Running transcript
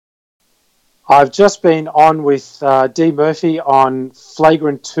I've just been on with D. Murphy on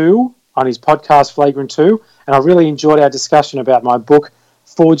Flagrant 2, on his podcast Flagrant 2, and I really enjoyed our discussion about my book,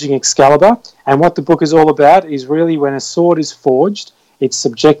 Forging Excalibur. And what the book is all about is really when a sword is forged, it's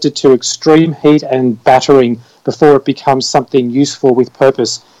subjected to extreme heat and battering before it becomes something useful with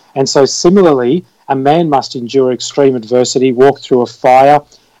purpose. And so similarly, a man must endure extreme adversity, walk through a fire,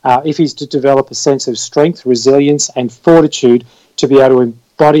 if he's to develop a sense of strength, resilience, and fortitude to be able to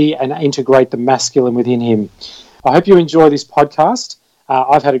embody and integrate the masculine within him. I hope you enjoy this podcast.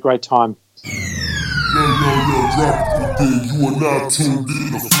 I've had a great time. Yo, drop it there. You are now tuned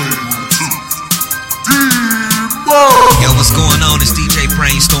in to Flagrant 2. Yo, what's going on? It's DJ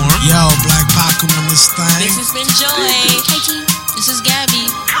Brainstorm. Yo, Black Pac on this thing. This has been Joy. Katie, this is Gabby.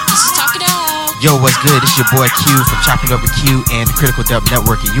 This is Talk It Out. Yo, what's good? It's your boy Q from Chopping Up with Q and the Critical Dub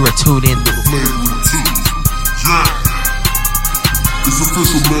Network, and you are tuned in to Flagrant 2. Yeah. It's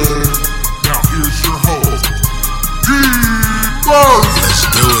official, man. Now here's your host, D-Murphy. Let's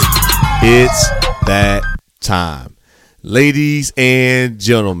do it. It's that time. Ladies and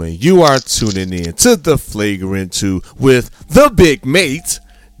gentlemen, you are tuning in to the Flagrant 2 with the big mate,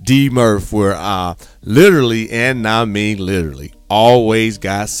 D-Murph, where I literally, and I mean literally, always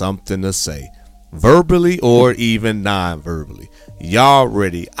got something to say, verbally or even non-verbally. Y'all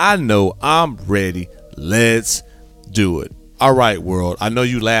ready? I know I'm ready. Let's do it. All right, world. I know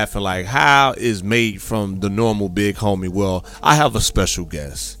you laughing like, how is made from the normal big homie? Well, I have a special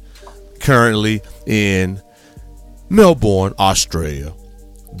guest currently in Melbourne, Australia.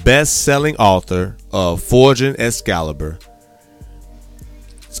 Best-selling author of Forging Excalibur,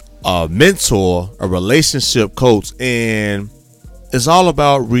 a mentor, a relationship coach, and it's all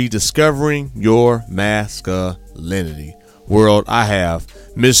about rediscovering your masculinity. World, I have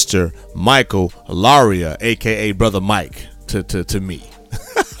Mr. Michael Laria, aka Brother Mike, to me.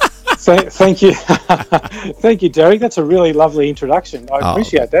 Thank you. Thank you, Derek. That's a really lovely introduction. I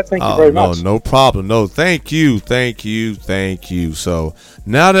appreciate that. Thank you very much. No problem. No, thank you. So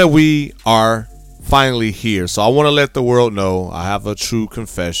now that we are finally here, so I want to let the world know I have a true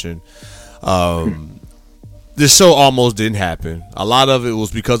confession. This show almost didn't happen. A lot of it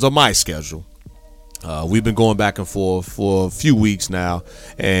was because of my schedule. We've been going back and forth for a few weeks now,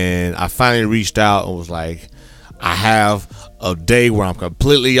 and I finally reached out and was like, I have a day where I'm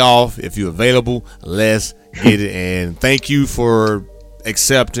completely off. If you're available, let's get it. And thank you for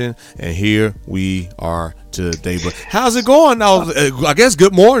accepting. And here we are today. But how's it going now? I guess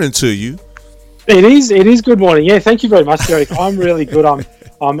good morning to you. It is good morning. Yeah, thank you very much, Derek. I'm really good. I'm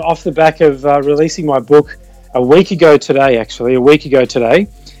off the back of releasing my book a week ago today,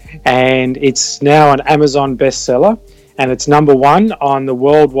 and it's now an Amazon bestseller, and it's number one on the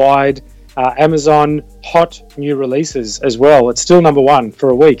worldwide Amazon hot new releases as well. It's still number one for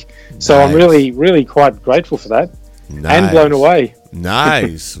a week. So nice. I'm really quite grateful for that. Nice. And blown away.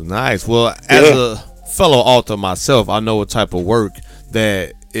 Nice. Well, as a fellow author myself, I know what type of work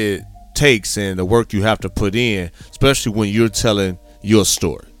that it takes and the work you have to put in, especially when you're telling your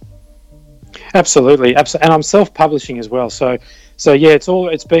story. Absolutely. And I'm self-publishing as well. So yeah,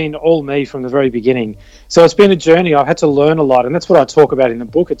 it's been all me from the very beginning. So it's been a journey. I've had to learn a lot, and that's what I talk about in the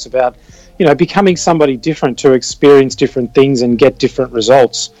book. It's about, becoming somebody different to experience different things and get different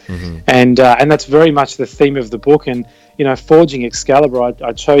results. Mm-hmm. And that's very much the theme of the book. And Forging Excalibur,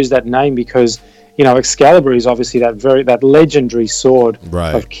 I chose that name because Excalibur is obviously that legendary sword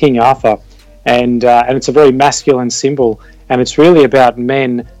of King Arthur, and it's a very masculine symbol. And it's really about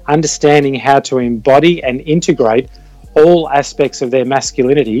men understanding how to embody and integrate all aspects of their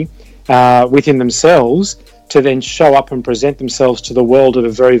masculinity within themselves to then show up and present themselves to the world at a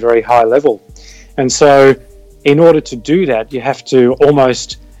very, very high level. And so in order to do that, you have to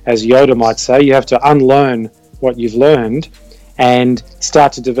almost, as Yoda might say, you have to unlearn what you've learned and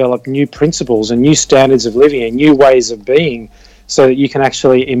start to develop new principles and new standards of living and new ways of being, so that you can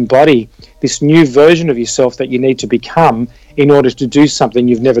actually embody this new version of yourself that you need to become in order to do something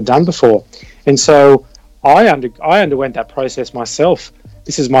you've never done before. And so I underwent that process myself.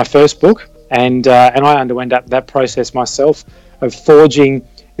 This is my first book, and I underwent that process myself of forging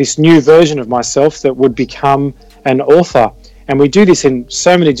this new version of myself that would become an author. And we do this in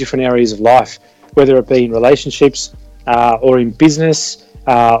so many different areas of life, whether it be in relationships or in business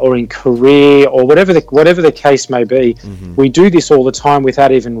or in career or whatever the case may be. Mm-hmm. We do this all the time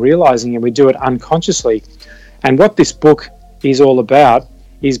without even realizing, and we do it unconsciously. And what this book is all about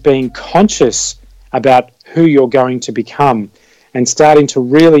is being conscious about who you're going to become and starting to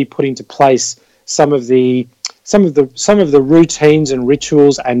really put into place some of the routines and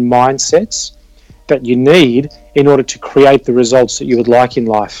rituals and mindsets that you need in order to create the results that you would like in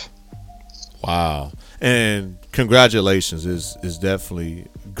life. Wow. And congratulations is definitely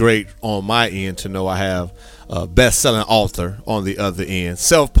great on my end to know I have a best-selling author on the other end,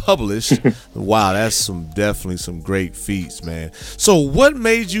 self-published. Wow, that's definitely some great feats, man. So what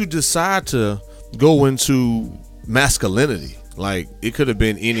made you decide to go into masculinity? Like, it could have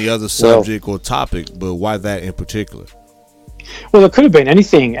been any other subject or topic, but why that in particular? Well, it could have been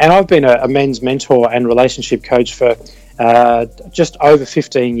anything. And I've been a men's mentor and relationship coach for just over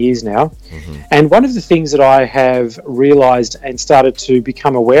 15 years now. Mm-hmm. And one of the things that I have realized and started to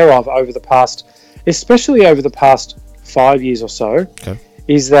become aware of over the past, especially over the past 5 years or so,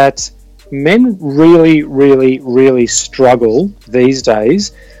 is that men really, really, really struggle these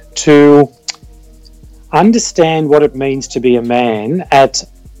days to understand what it means to be a man at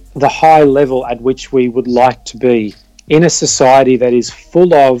the high level at which we would like to be in a society that is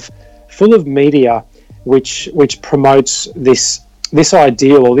full of media which promotes this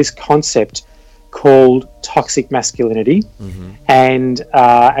ideal or this concept called toxic masculinity. Mm-hmm. And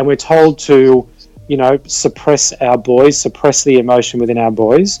we're told to, suppress our boys, suppress the emotion within our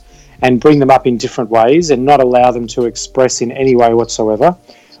boys and bring them up in different ways and not allow them to express in any way whatsoever.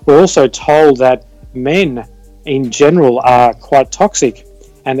 We're also told that men in general are quite toxic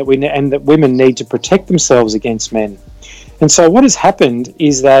and that women need to protect themselves against men. And so what has happened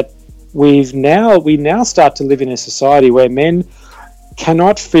is that we now start to live in a society where men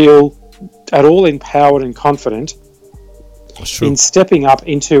cannot feel at all empowered and confident in stepping up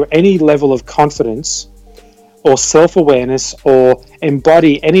into any level of confidence or self-awareness or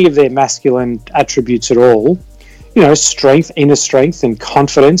embody any of their masculine attributes at all. Strength, inner strength and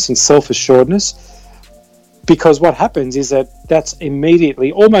confidence and self-assuredness. Because what happens is that's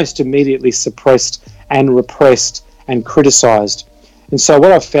almost immediately suppressed and repressed and criticized. And so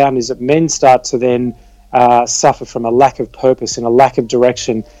what I've found is that men start to then suffer from a lack of purpose and a lack of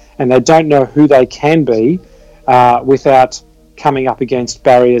direction, and they don't know who they can be without coming up against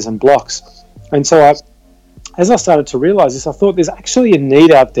barriers and blocks. And so as I started to realize this, I thought there's actually a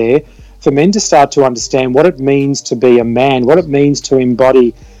need out there for men to start to understand what it means to be a man, what it means to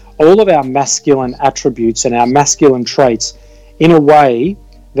embody all of our masculine attributes and our masculine traits in a way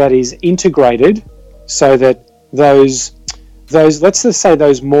that is integrated so that those let's just say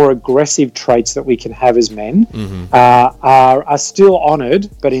those more aggressive traits that we can have as men are still honoured,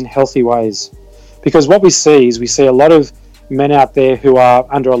 but in healthy ways. Because what we see a lot of men out there who are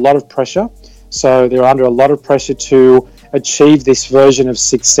under a lot of pressure. So they're under a lot of pressure to achieve this version of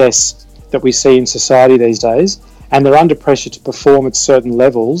success that we see in society these days. And they're under pressure to perform at certain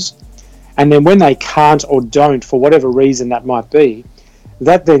levels. And then when they can't or don't, for whatever reason that might be,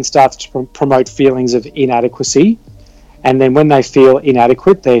 that then starts to promote feelings of inadequacy. And then when they feel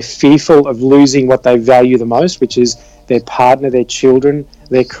inadequate, they're fearful of losing what they value the most, which is their partner, their children,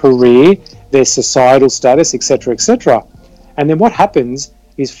 their career, their societal status, etc., etc. And then what happens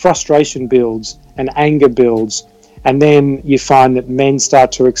is frustration builds and anger builds. And then you find that men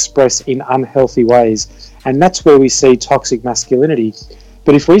start to express in unhealthy ways. And that's where we see toxic masculinity.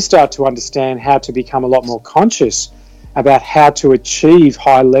 But if we start to understand how to become a lot more conscious about how to achieve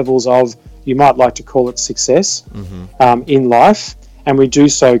high levels of, you might like to call it success, in life, and we do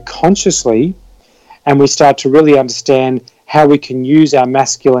so consciously, and we start to really understand how we can use our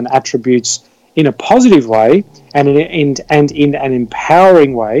masculine attributes in a positive way and in an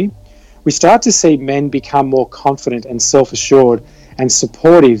empowering way, we start to see men become more confident and self-assured and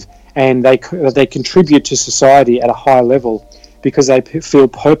supportive, and they contribute to society at a high level because they feel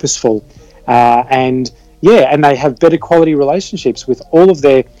purposeful and they have better quality relationships with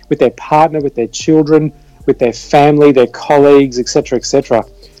their partner, with their children, with their family, their colleagues, etc., etc.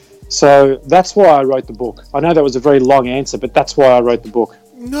 So that's why I wrote the book. I know that was a very long answer, but that's why I wrote the book.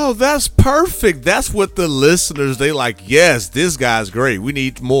 No, that's perfect. That's what the listeners, they like, yes, this guy's great. We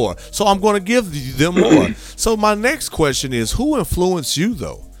need more. So I'm going to give them more. So my next question is, who influenced you,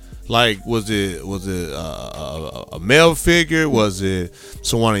 though? Like, was it a male figure? Was it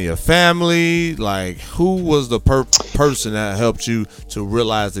someone in your family? Like, who was the person that helped you to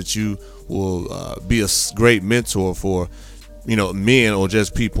realize that you will be a great mentor for, men or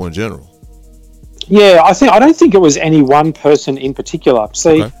just people in general? Yeah, I don't think it was any one person in particular.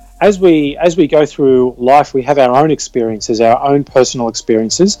 See, as we go through life, we have our own experiences, our own personal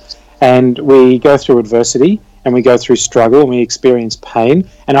experiences, and we go through adversity. And we go through struggle and we experience pain.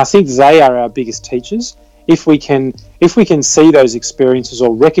 And I think they are our biggest teachers. If we can see those experiences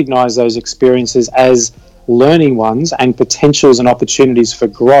or recognize those experiences as learning ones and potentials and opportunities for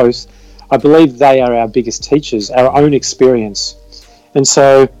growth, I believe they are our biggest teachers, our own experience. And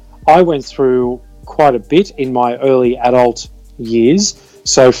so I went through quite a bit in my early adult years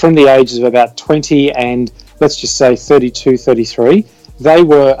So from the ages of about 20 and let's just say 32, 33, they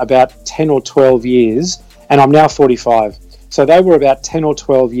were about 10 or 12 years, and I'm now 45. So they were about 10 or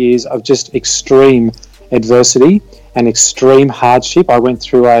 12 years of just extreme adversity and extreme hardship. I went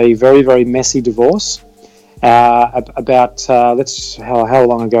through a very, very messy divorce. How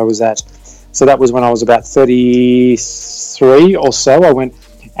long ago was that? So that was when I was about 33 or so. I went,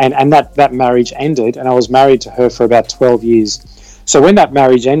 and that marriage ended, and I was married to her for about 12 years. So when that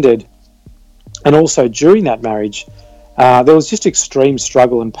marriage ended, and also during that marriage, there was just extreme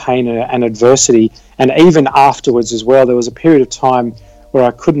struggle and pain and adversity. And even afterwards as well, there was a period of time where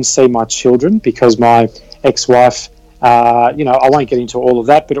I couldn't see my children because my ex-wife, I won't get into all of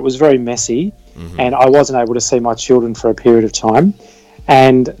that, but it was very messy. And I wasn't able to see my children for a period of time.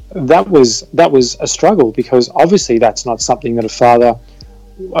 And that was a struggle, because obviously that's not something that a father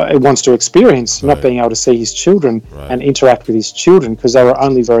wants to experience, not being able to see his children and interact with his children, because they were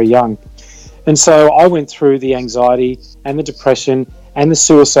only very young. And so I went through the anxiety and the depression and the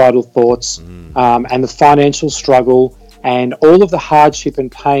suicidal thoughts and the financial struggle and all of the hardship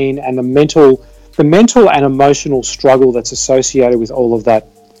and pain and the mental and emotional struggle that's associated with all of that.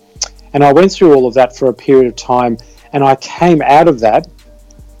 And I went through all of that for a period of time, and I came out of that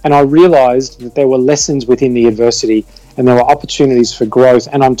and I realized that there were lessons within the adversity and there were opportunities for growth.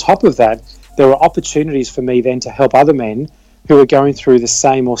 And on top of that, there were opportunities for me then to help other men who were going through the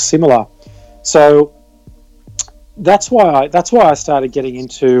same or similar. So that's why I started getting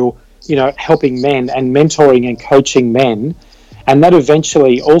into, helping men and mentoring and coaching men. And that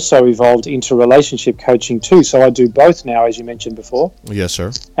eventually also evolved into relationship coaching too. So I do both now, as you mentioned before. Yes,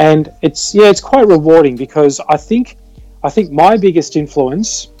 sir. And it's quite rewarding, because I think my biggest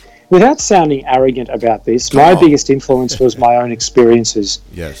influence, without sounding arrogant about this, biggest influence was my own experiences.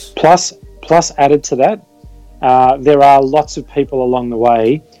 Yes. Plus added to that, there are lots of people along the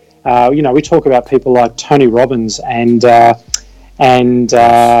way. We talk about people like Tony Robbins and any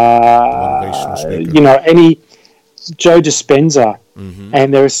Joe Dispenza,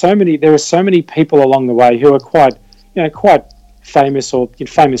 and there are so many people along the way who are quite famous or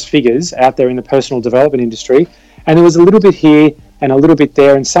famous figures out there in the personal development industry. And there was a little bit here and a little bit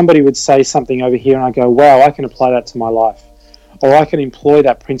there, and somebody would say something over here, and I go, wow, I can apply that to my life, or I can employ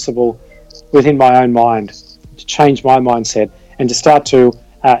that principle within my own mind to change my mindset and to start to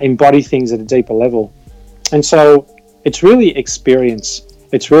embody things at a deeper level. And so it's really experience.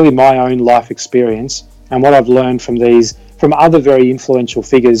 It's really my own life experience and what I've learned from other very influential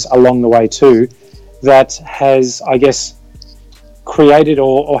figures along the way too, that has, I guess, created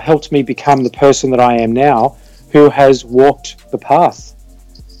or helped me become the person that I am now, who has walked the path.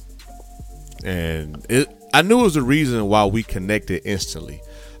 And I knew it was the reason why we connected instantly.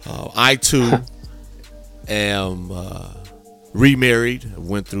 I too am remarried,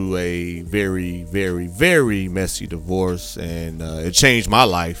 went through a very, very, very messy divorce, and it changed my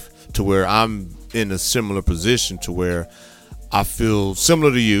life to where I'm in a similar position to where I feel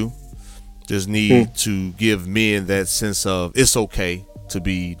similar to you. Just need to give men that sense of it's okay to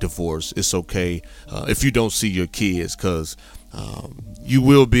be divorced. It's okay if you don't see your kids, because you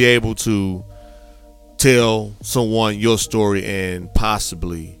will be able to tell someone your story and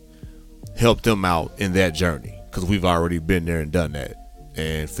possibly help them out in that journey, because we've already been there and done that.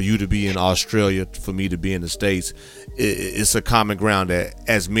 And for you to be in Australia, for me to be in the States, it's a common ground that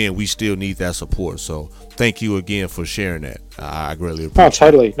as men we still need that support. So thank you again for sharing that. I greatly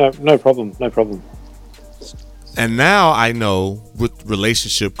appreciate it. Oh, totally. No problem. And now I know, with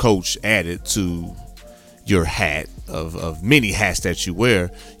relationship coach added to your hat of many hats that you wear,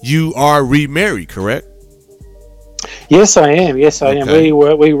 you are remarried, correct? Yes, I am.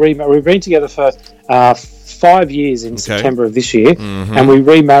 We've been together for 5 years in September of this year, and I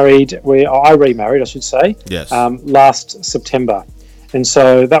remarried, I should say. Yes. Last September, and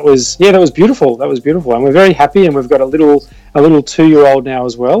so that was beautiful. That was beautiful, and we're very happy. And we've got a little 2-year-old now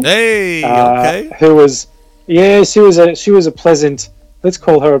as well. Hey, okay. Who was, she was a pleasant. Let's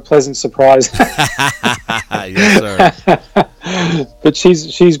call her a pleasant surprise. Yes, sir. But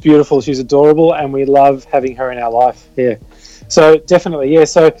she's beautiful. She's adorable, and we love having her in our life. Yeah. So definitely, yeah.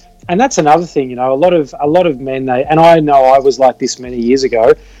 So, and that's another thing, a lot of men, and I know I was like this many years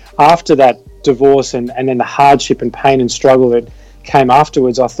ago. After that divorce and then the hardship and pain and struggle that came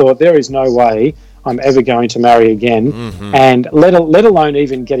afterwards, I thought there is no way I'm ever going to marry again, and let alone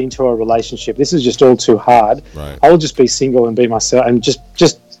even get into a relationship. This is just all too hard. Right. I'll just be single and be myself and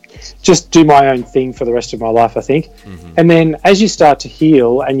just do my own thing for the rest of my life, I think. And then as you start to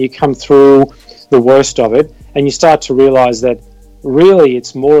heal and you come through the worst of it, and you start to realize that really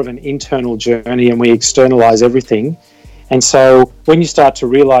it's more of an internal journey and we externalize everything. And so when you start to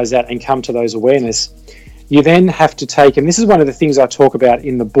realize that and come to those awareness, you then have to take, and this is one of the things I talk about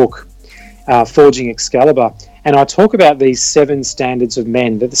in the book, Forging Excalibur, and I talk about these 7 standards of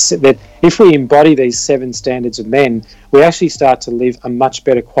men, that if we embody these 7 standards of men, we actually start to live a much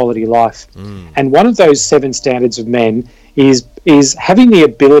better quality life. And one of those 7 standards of men is having the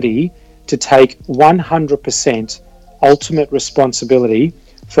ability to take 100% ultimate responsibility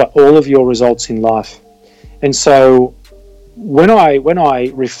for all of your results in life. And so when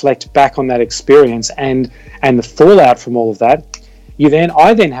I reflect back on that experience and the fallout from all of that,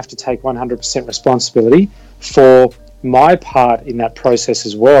 I then have to take 100% responsibility for my part in that process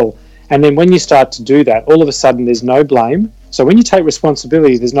as well. And then when you start to do that, all of a sudden there's no blame. So when you take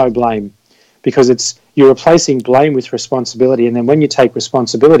responsibility, there's no blame, because you're replacing blame with responsibility. And then when you take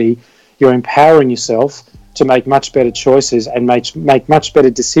responsibility, you're empowering yourself to make much better choices and make much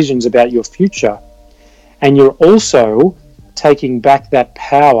better decisions about your future. And you're also taking back that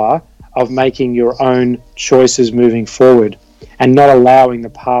power of making your own choices moving forward and not allowing the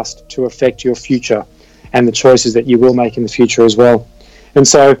past to affect your future and the choices that you will make in the future as well. And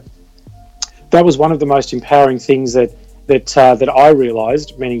so that was one of the most empowering things that I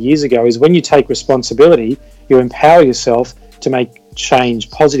realized many years ago, is when you take responsibility, you empower yourself to make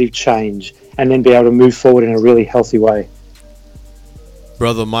change, positive change, and then be able to move forward in a really healthy way.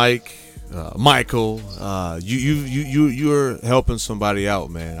 Brother Michael, you're helping somebody out,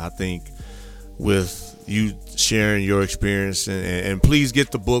 man. I think with you sharing your experience, and please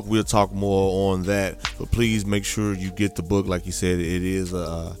get the book. We'll talk more on that, but please make sure you get the book. Like you said, it is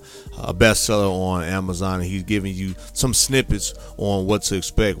a bestseller on Amazon, and he's giving you some snippets on what to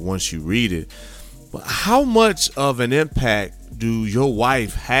expect once you read it. But how much of an impact do your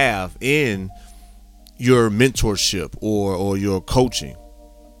wife have in your mentorship or your coaching?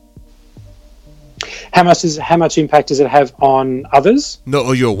 How much impact does it have on others? No,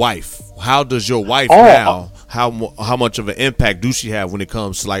 or your wife. How does your wife now? How much of an impact do she have when it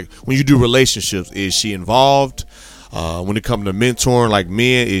comes to, like, when you do relationships? Is she involved? When it comes to mentoring, like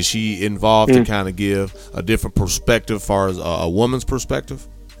men, is she involved to kind of give a different perspective as far as a woman's perspective?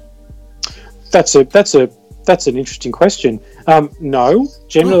 That's an interesting question. No,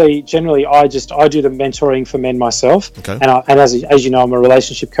 generally I do the mentoring for men myself. Okay. And as you know, I'm a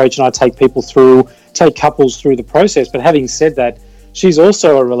relationship coach, and I take couples through the process. But having said that, she's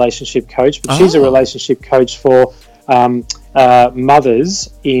also a relationship coach, but she's a relationship coach for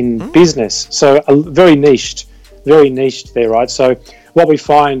mothers in business. So very niched there, right? So what we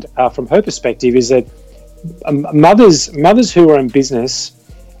find from her perspective is that mothers who are in business,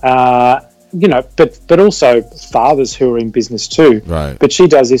 but also fathers who are in business too. Right. But she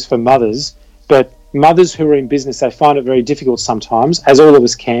does this for mothers. But mothers who are in business, they find it very difficult sometimes, as all of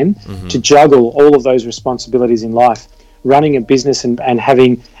us can, to juggle all of those responsibilities in life, running a business and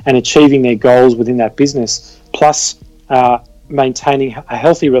having and achieving their goals within that business, plus maintaining a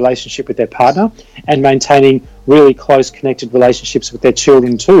healthy relationship with their partner and maintaining really close connected relationships with their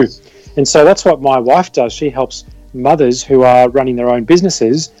children too. And so that's what my wife does. She helps mothers who are running their own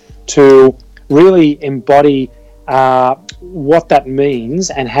businesses to really embody what that means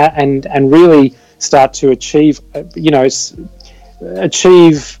and really start to achieve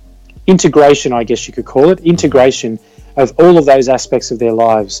integration, I guess you could call it, integration of all of those aspects of their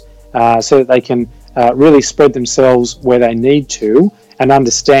lives, so that they can really spread themselves where they need to and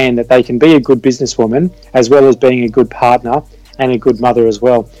understand that they can be a good businesswoman as well as being a good partner and a good mother as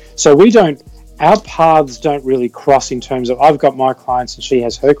well. So our paths don't really cross in terms of I've got my clients and she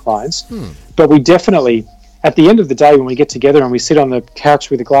has her clients, but we definitely, at the end of the day, when we get together and we sit on the couch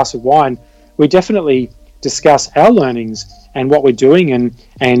with a glass of wine, we definitely discuss our learnings and what we're doing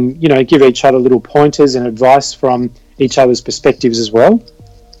and give each other little pointers and advice from each other's perspectives as well.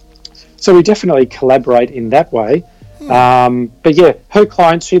 So we definitely collaborate in that way. But yeah, her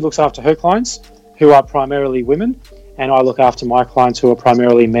clients, she looks after her clients who are primarily women, and I look after my clients who are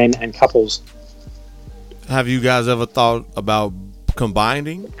primarily men and couples. Have you guys ever thought about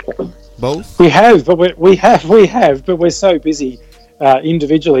combining both? We have, but we're so busy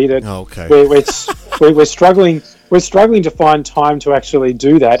individually that we're struggling. We're struggling to find time to actually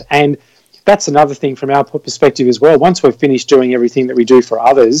do that, and that's another thing from our perspective as well. Once we're finished doing everything that we do for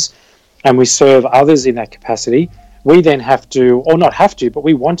others, and we serve others in that capacity, we then have to, or not have to, but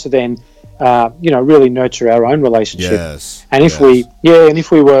we want to then, really nurture our own relationship. Yes. And if we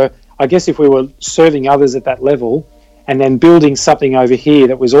were serving others at that level, and then building something over here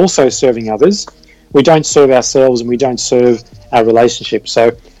that was also serving others, we don't serve ourselves and we don't serve our relationship.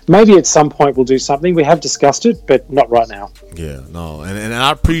 So maybe at some point we'll do something. We have discussed it, but not right now. Yeah, no, and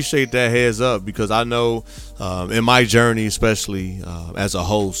I appreciate that heads up, because I know in my journey, especially as a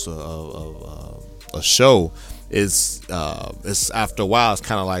host of a show, it's after a while, it's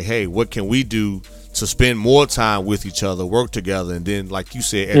kind of like, hey, what can we do to spend more time with each other, work together, and then, like you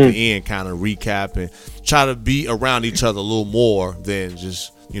said, at the end, kind of recap and try to be around each other a little more than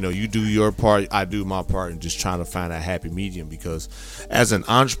just, you do your part, I do my part, and just trying to find that happy medium. Because as an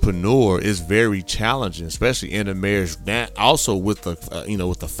entrepreneur, it's very challenging, especially in a marriage, also with the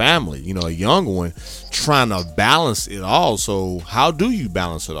with the family, a young one, trying to balance it all. So how do you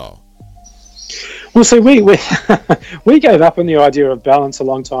balance it all? Well, see, we we gave up on the idea of balance a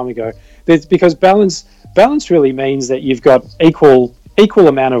long time ago. Because balance really means that you've got equal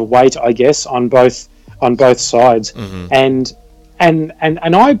amount of weight, I guess, on both sides, and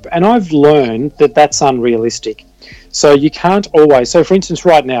I've learned that that's unrealistic. So you can't always. So, for instance,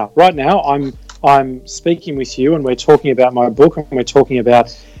 right now, I'm speaking with you, and we're talking about my book, and we're talking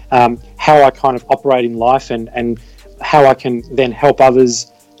about how I kind of operate in life, and how I can then help others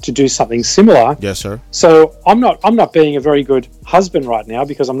to do something similar. Yes, sir. So I'm not being a very good husband right now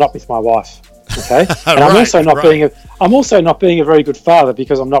because I'm not with my wife. Okay, and I'm also not being a very good father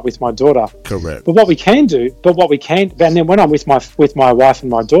because I'm not with my daughter. Correct. But what we can, and then when I'm with my wife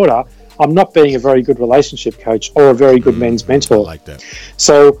and my daughter, I'm not being a very good relationship coach or a very good men's mentor. I like that.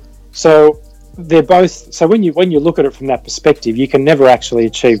 So they're both. So when you look at it from that perspective, you can never actually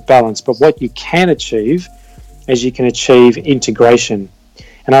achieve balance. But what you can achieve is you can achieve integration.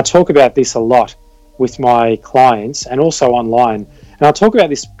 And I talk about this a lot with my clients and also online. And I talk about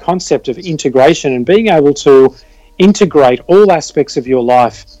this concept of integration and being able to integrate all aspects of your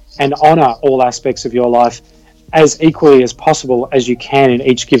life and honor all aspects of your life as equally as possible as you can in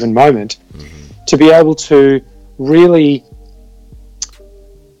each given moment, to be able to really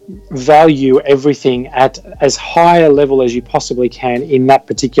value everything at as high a level as you possibly can in that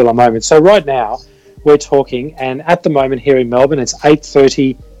particular moment. So right now, we're talking, and at the moment here in Melbourne, it's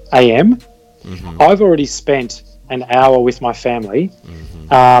 8:30 a.m. I've already spent an hour with my family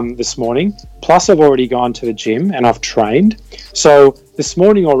this morning. Plus, I've already gone to the gym and I've trained. So this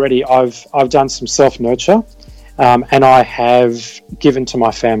morning already, I've done some self-nurture, and I have given to my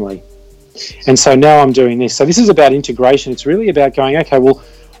family. And so now I'm doing this. So this is about integration. It's really about going, okay, well,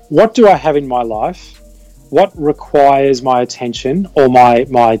 what do I have in my life? What requires my attention or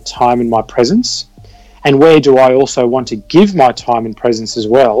my time and my presence? And where do I also want to give my time and presence as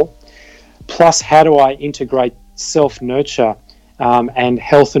well? Plus, how do I integrate self-nurture and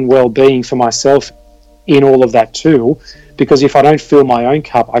health and well-being for myself in all of that too? Because if I don't fill my own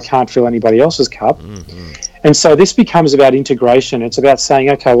cup, I can't fill anybody else's cup. And so this becomes about integration. It's about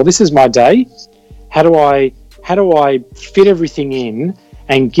saying, okay, well, this is my day. How do I fit everything in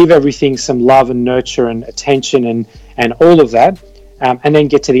and give everything some love and nurture and attention and all of that? And then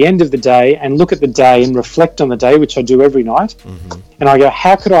get to the end of the day and look at the day and reflect on the day, which I do every night. And I go,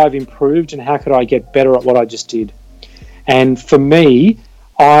 how could I have improved and how could I get better at what I just did? And for me,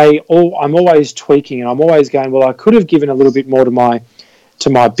 I'm always tweaking and I'm always going, well, I could have given a little bit more to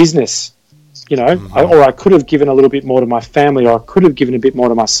my business, or I could have given a little bit more to my family, or I could have given a bit more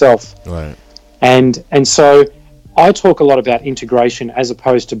to myself. Right. And so I talk a lot about integration as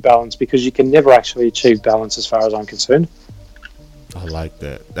opposed to balance, because you can never actually achieve balance as far as I'm concerned. I like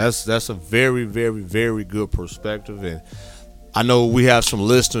that. That's a very, very, very good perspective. And I know we have some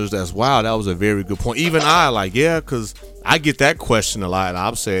listeners that's, wow, that was a very good point. Even because I get that question a lot. And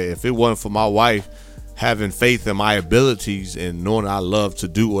I'm saying, if it wasn't for my wife having faith in my abilities and knowing I love to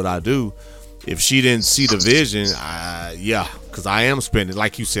do what I do, if she didn't see the vision, because I am spending,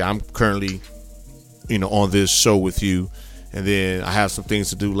 like you said, I'm currently, on this show with you, and then I have some things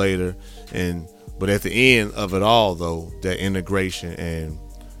to do later. But at the end of it all, though, that integration and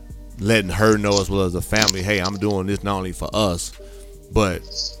letting her know as well as the family, hey, I'm doing this not only for us, but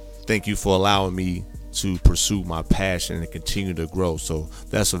thank you for allowing me to pursue my passion and continue to grow. So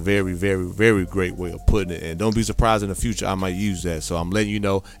that's a very, very, very great way of putting it. And don't be surprised in the future I might use that. So I'm letting you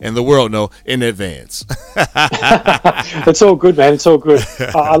know and the world know in advance. It's all good, man. It's all good.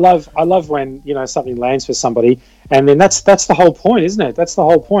 I love when something lands for somebody, and then that's the whole point, isn't it? That's the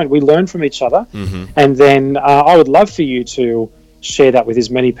whole point. We learn from each other, and then I would love for you to share that with as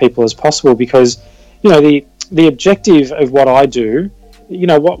many people as possible, because the objective of what I do,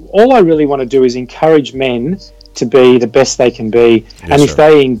 all I really want to do is encourage men to be the best they can be. Yes, and if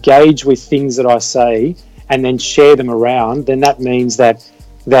they engage with things that I say and then share them around, then that means that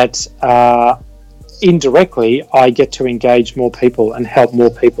indirectly I get to engage more people and help more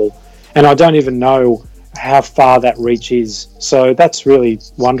people. And I don't even know how far that reach is. So that's really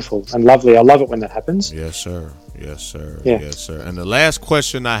wonderful and lovely. I love it when that happens. Yes, sir. Yes, sir. Yeah. Yes, sir. And the last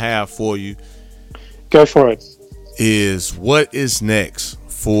question I have for you Go for it. is, what is next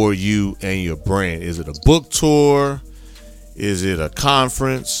for you and your brand? Is it a book tour? Is it a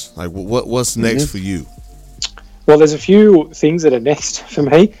conference? Like, what's next for you? Well, there's a few things that are next for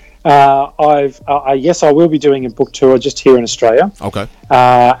me. Yes, I will be doing a book tour just here in Australia. Okay.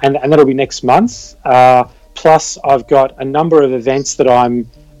 And that'll be next month. Plus, I've got a number of events that I'm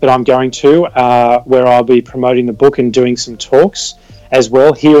going to where I'll be promoting the book and doing some talks as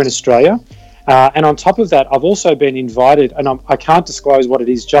well here in Australia. And on top of that, I've also been invited, and I can't disclose what it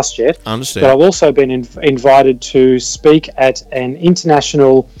is just yet. I understand. But I've also been invited to speak at an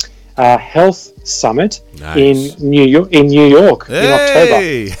international health summit in New York in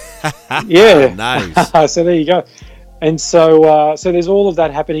October. Yeah, nice. So there you go. And so there's all of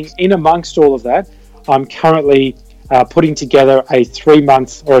that happening. In amongst all of that, I'm currently putting together a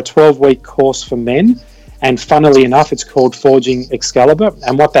 3-month or a 12-week course for men. And funnily enough, it's called Forging Excalibur.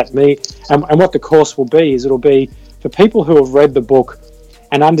 And what that means, and what the course will be, is it'll be for people who have read the book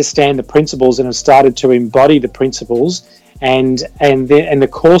and understand the principles and have started to embody the principles. And the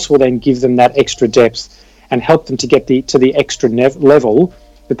course will then give them that extra depth and help them to get to the extra level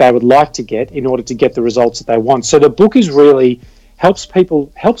that they would like to get in order to get the results that they want. So the book is really helps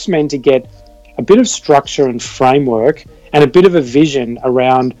men to get a bit of structure and framework and a bit of a vision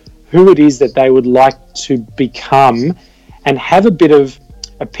around who it is that they would like to become, and have a bit of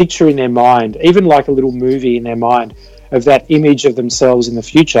a picture in their mind, even like a little movie in their mind, of that image of themselves in the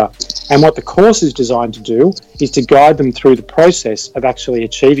future. And what the course is designed to do is to guide them through the process of actually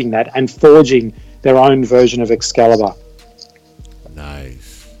achieving that and forging their own version of Excalibur. Nice.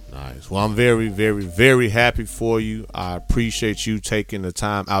 Well, I'm very, very, very happy for you. I appreciate you taking the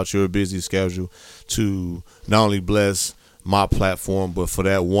time out your busy schedule to not only bless my platform, but for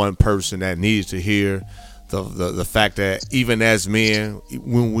that one person that needs to hear the fact that even as men,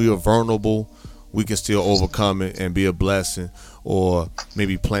 when we are vulnerable, we can still overcome it and be a blessing, or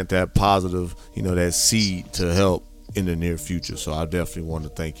maybe plant that positive, that seed to help in the near future. So I definitely want to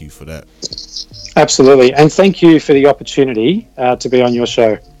thank you for that. Absolutely. And thank you for the opportunity to be on your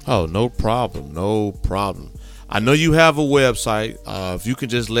show. Oh, no problem. I know you have a website. If you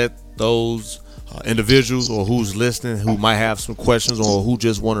could just let those individuals or who's listening who might have some questions or who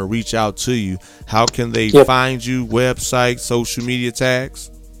just want to reach out to you, how can they find you? Website, social media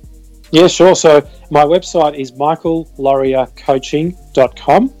tags? Yeah, sure. So my website is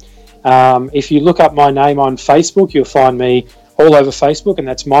michaellauria.coaching.com. If you look up my name on Facebook, you'll find me all over Facebook, and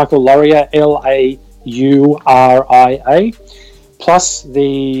that's Michael Lauria, Lauria. Plus,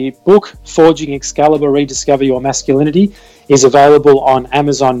 the book Forging Excalibur: Rediscover Your Masculinity is available on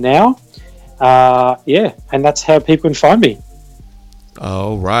Amazon now. And that's how people can find me.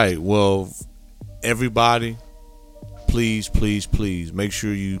 All right. Well, everybody, please make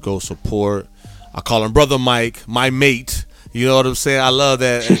sure you go support. I call him Brother Mike, my mate. You know what I'm saying? I love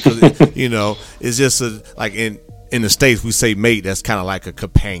that. It's just like in the States we say mate. That's kind of like a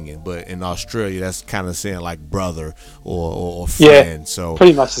companion, but in Australia that's kind of saying like brother or friend. Yeah, so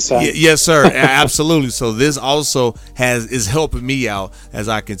pretty much the same. Yes, sir. Absolutely. So this also is helping me out as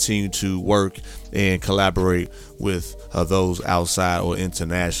I continue to work and collaborate with those outside or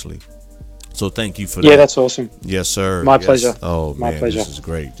internationally. So thank you for that. Yeah, that's awesome. Yes, sir. My pleasure. Oh, my pleasure.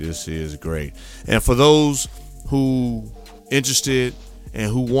 This is great. And for those who interested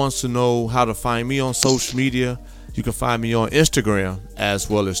and who wants to know how to find me on social media, you can find me on Instagram as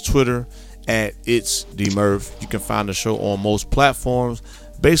well as Twitter at It's DMurph. You can find the show on most platforms,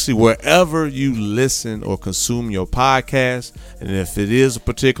 basically wherever you listen or consume your podcast. And if it is a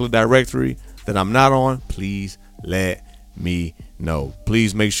particular directory that I'm not on, please let me know.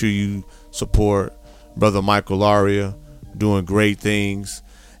 Please make sure you support Brother Michael Lauria, doing great things,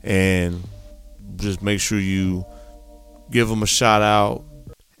 and just make sure you give him a shout out,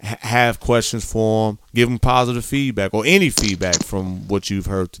 have questions for him, give him positive feedback or any feedback from what you've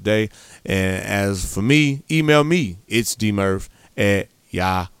heard today. And as for me, email me, it's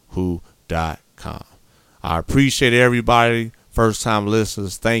dmurph@yahoo.com. I appreciate everybody. First time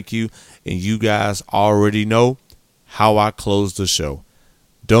listeners, thank you. And you guys already know how I close the show.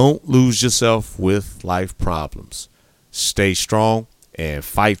 Don't lose yourself with life problems. Stay strong and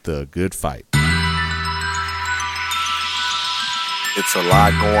fight the good fight. It's a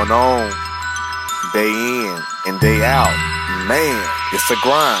lot going on, day in and day out. Man, it's a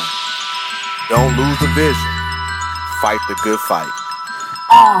grind. Don't lose the vision. Fight the good fight.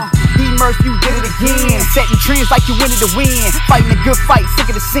 D-Murph, you did it again. Setting trends like you wanted to win. Fighting a good fight, sick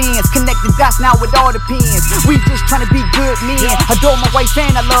of the sins. Connecting dots now with all the pins. We just trying to be good men. Adore my wife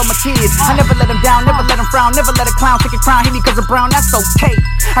and I love my kids. I never let them down, never let them frown. Never let a clown take a crown. Hit me cause I'm brown, that's okay.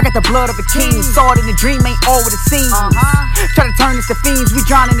 I got the blood of a king. Saw it in the dream, ain't all what it seems. Try to turn us to fiends. We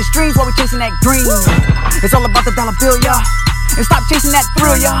drown in the streams while we chasing that green. It's all about the dollar bill, y'all. And stop chasing that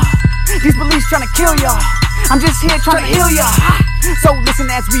thrill, y'all. These police trying to kill y'all. I'm just here trying to heal y'all. So listen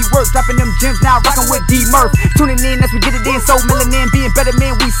as we work, dropping them gems now, rocking with D-Murph. Tuning in as we get it in, so melanin, being better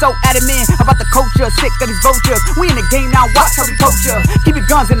men, we so adamant about the culture, sick of these vultures. We in the game now, watch how we coach ya. Keep your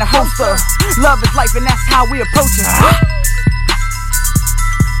guns in the holster. Love is life and that's how we approach it.